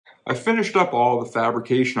I finished up all the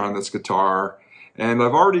fabrication on this guitar, and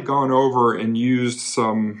I've already gone over and used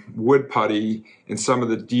some wood putty in some of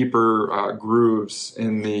the deeper grooves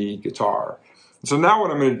in the guitar. So now what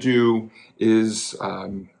I'm going to do is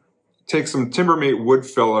take some Timbermate wood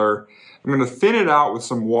filler. I'm going to thin it out with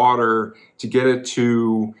some water to get it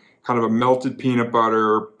to kind of a melted peanut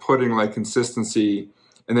butter pudding-like consistency,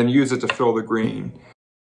 and then use it to fill the green.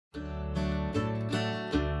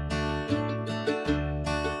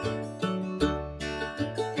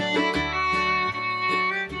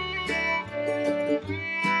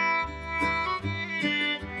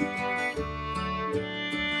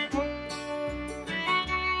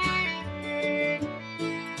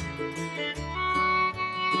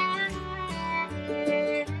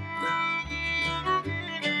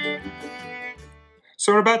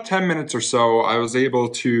 So in about 10 minutes or so, I was able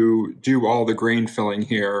to do all the grain filling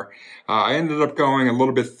here. I ended up going a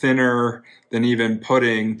little bit thinner than even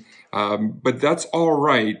pudding, but that's all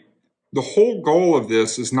right. The whole goal of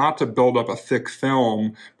this is not to build up a thick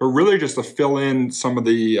film, but really just to fill in some of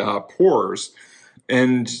the pores.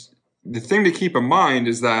 And the thing to keep in mind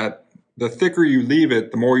is that the thicker you leave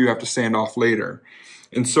it, the more you have to sand off later.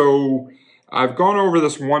 And so I've gone over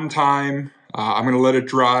this one time. I'm going to let it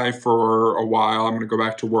dry for a while. I'm going to go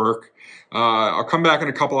back to work. I'll come back in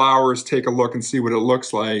a couple hours, take a look and see what it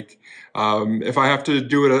looks like. If I have to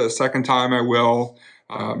do it a second time, I will.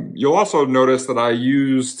 You'll also notice that I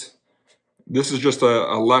used, this is just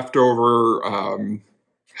a leftover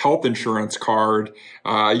health insurance card.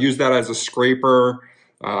 I used that as a scraper.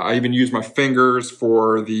 I even used my fingers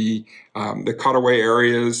for the cutaway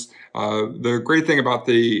areas. The great thing about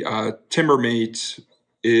the Timbermate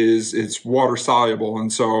is it's water soluble,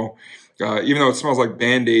 and so even though it smells like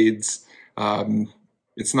Band-Aids,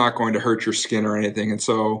 it's not going to hurt your skin or anything, and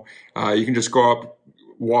so you can just go up,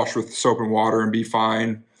 wash with soap and water and be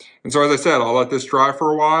fine. And so as I said, I'll let this dry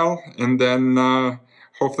for a while, and then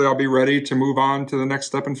hopefully I'll be ready to move on to the next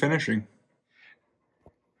step in finishing.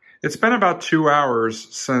 It's been about 2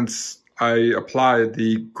 hours since I applied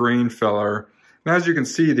the grain filler, and as you can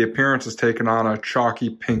see, the appearance has taken on a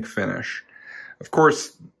chalky pink finish. Of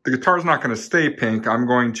course, the guitar's not going to stay pink. I'm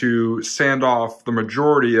going to sand off the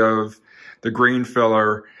majority of the grain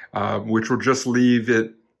filler, which will just leave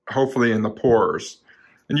it hopefully in the pores.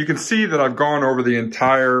 And you can see that I've gone over the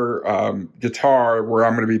entire guitar where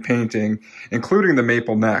I'm going to be painting, including the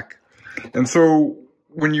maple neck. And so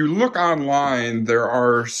when you look online, there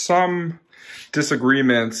are some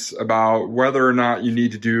disagreements about whether or not you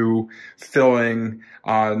need to do filling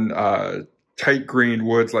on tight grained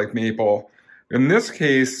woods like maple. In this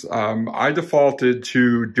case, I defaulted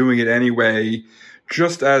to doing it anyway,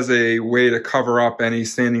 just as a way to cover up any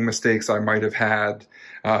sanding mistakes I might have had.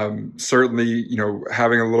 Certainly, you know,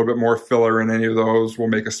 having a little bit more filler in any of those will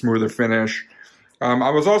make a smoother finish.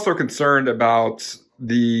 I was also concerned about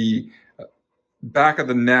the back of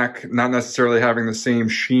the neck not necessarily having the same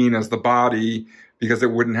sheen as the body because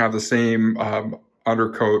it wouldn't have the same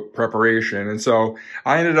undercoat preparation. And so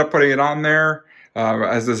I ended up putting it on there.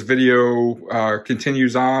 As this video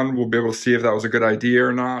continues on, we'll be able to see if that was a good idea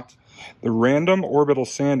or not. The random orbital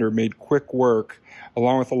sander made quick work,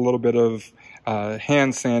 along with a little bit of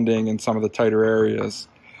hand sanding in some of the tighter areas.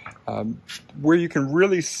 Where you can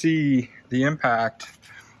really see the impact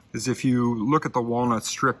is if you look at the walnut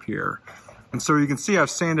strip here. And so you can see I've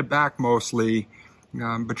sanded back mostly,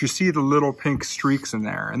 but you see the little pink streaks in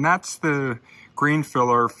there. And that's the grain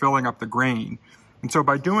filler filling up the grain. And so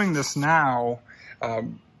by doing this now,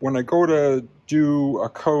 when I go to do a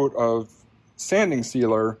coat of sanding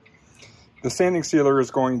sealer, the sanding sealer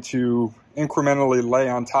is going to incrementally lay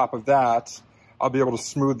on top of that. I'll be able to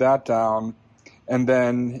smooth that down. And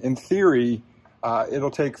then in theory,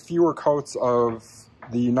 it'll take fewer coats of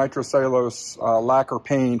the nitrocellulose lacquer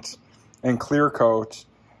paint and clear coat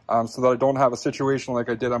so that I don't have a situation like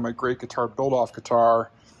I did on my Great Guitar Build-Off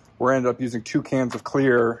guitar where I ended up using 2 cans of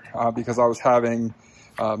clear because I was having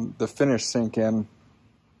the finish sink in.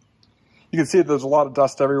 You can see that there's a lot of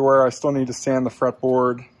dust everywhere. I still need to sand the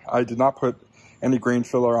fretboard. I did not put any grain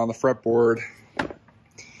filler on the fretboard.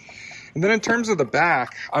 And then in terms of the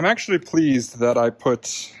back, I'm actually pleased that I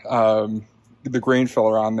put the grain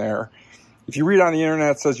filler on there. If you read on the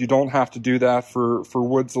internet, it says you don't have to do that for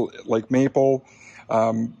woods like maple.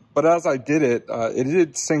 But as I did it, it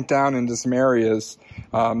did sink down into some areas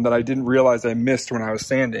that I didn't realize I missed when I was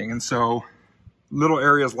sanding. And so little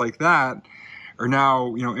areas like that are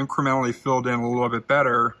now, you know, incrementally filled in a little bit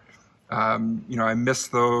better. You know, I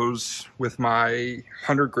missed those with my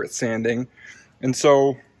 100 grit sanding. And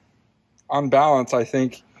so on balance, I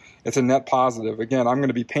think it's a net positive. Again, I'm going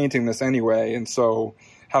to be painting this anyway. And so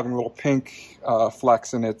having little pink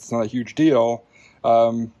flecks in it. It's not a huge deal,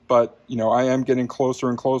 but you know, I am getting closer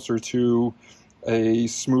and closer to a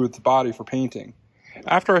smooth body for painting.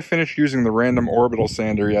 After I finished using the random orbital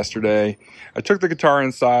sander yesterday, I took the guitar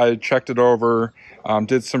inside, checked it over,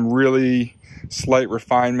 did some really slight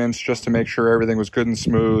refinements just to make sure everything was good and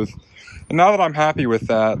smooth. And now that I'm happy with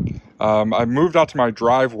that, I've moved out to my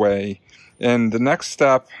driveway, and the next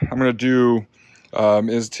step I'm going to do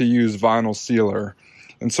is to use vinyl sealer.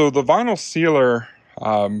 And so the vinyl sealer,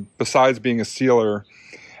 besides being a sealer,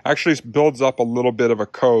 actually builds up a little bit of a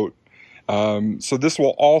coat. So this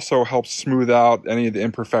will also help smooth out any of the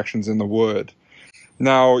imperfections in the wood.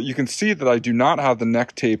 Now, you can see that I do not have the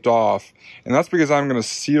neck taped off, and that's because I'm going to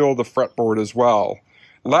seal the fretboard as well.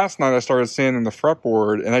 Last night I started sanding the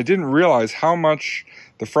fretboard, and I didn't realize how much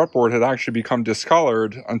the fretboard had actually become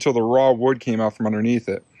discolored until the raw wood came out from underneath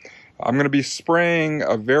it. I'm going to be spraying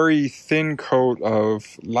a very thin coat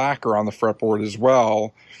of lacquer on the fretboard as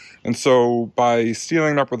well, and so by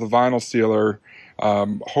sealing it up with a vinyl sealer,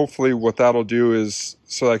 hopefully what that'll do is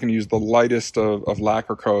so I can use the lightest of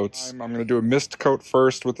lacquer coats. I'm going to do a mist coat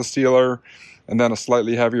first with the sealer, and then a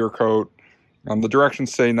slightly heavier coat. The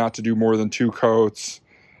directions say not to do more than 2 coats,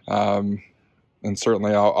 and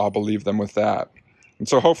certainly I'll believe them with that. And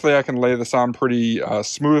so hopefully I can lay this on pretty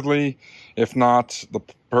smoothly. If not, the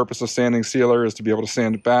purpose of sanding sealer is to be able to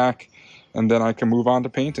sand it back, and then I can move on to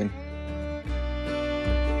painting.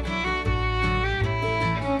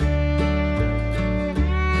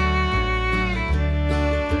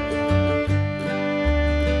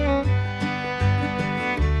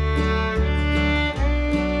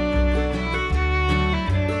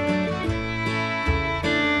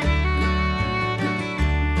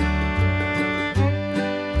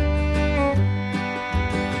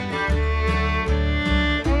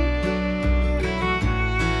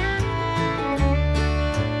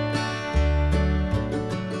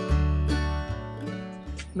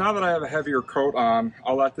 Now that I have a heavier coat on,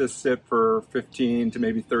 I'll let this sit for 15 to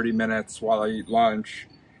maybe 30 minutes while I eat lunch.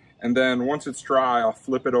 And then once it's dry, I'll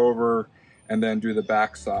flip it over and then do the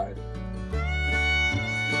back side.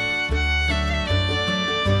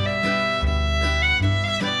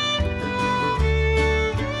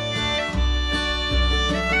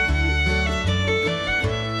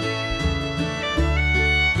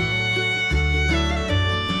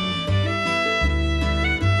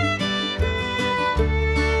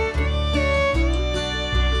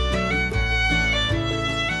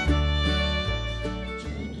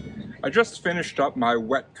 I just finished up my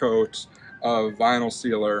wet coat of vinyl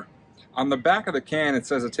sealer. On the back of the can it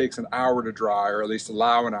says it takes an hour to dry, or at least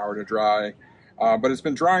allow an hour to dry, but it's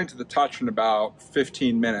been drying to the touch in about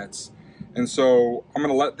 15 minutes. And so I'm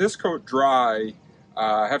going to let this coat dry.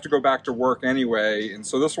 I have to go back to work anyway, and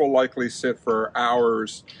so this will likely sit for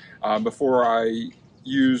hours before I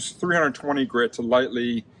use 320 grit to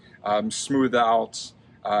lightly smooth out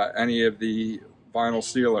any of the vinyl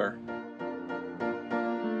sealer.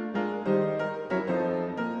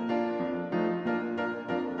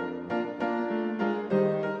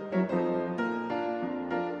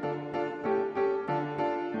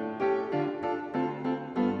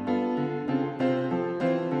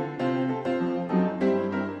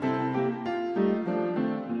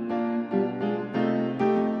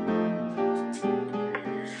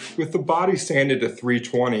 With the body sanded to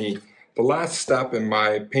 320, the last step in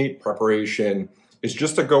my paint preparation is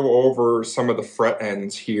just to go over some of the fret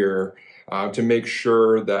ends here to make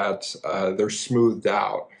sure that they're smoothed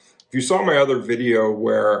out. If you saw my other video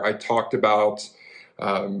where I talked about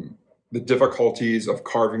the difficulties of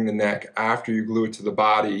carving the neck after you glue it to the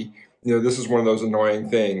body, you know, this is one of those annoying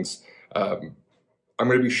things. I'm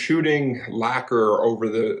going to be shooting lacquer over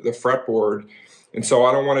the fretboard, and so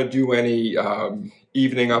I don't want to do any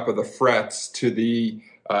evening up of the frets to the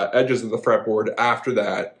edges of the fretboard after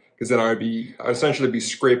that, because then I'd essentially be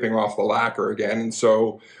scraping off the lacquer again. And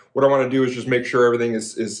so what I want to do is just make sure everything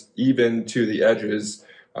is even to the edges.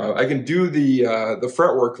 I can do the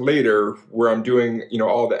fretwork later where I'm doing, you know,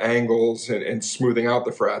 all the angles and smoothing out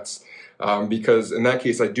the frets, because in that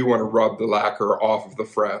case I do want to rub the lacquer off of the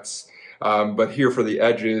frets. But here for the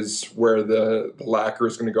edges where the lacquer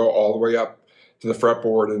is going to go all the way up to the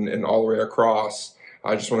fretboard and all the way across,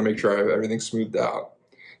 I just want to make sure I have everything smoothed out.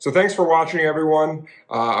 So thanks for watching, everyone.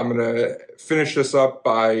 I'm going to finish this up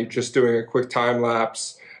by just doing a quick time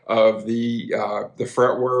lapse of the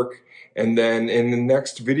fretwork, and then in the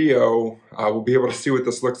next video we'll be able to see what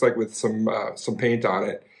this looks like with some paint on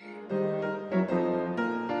it.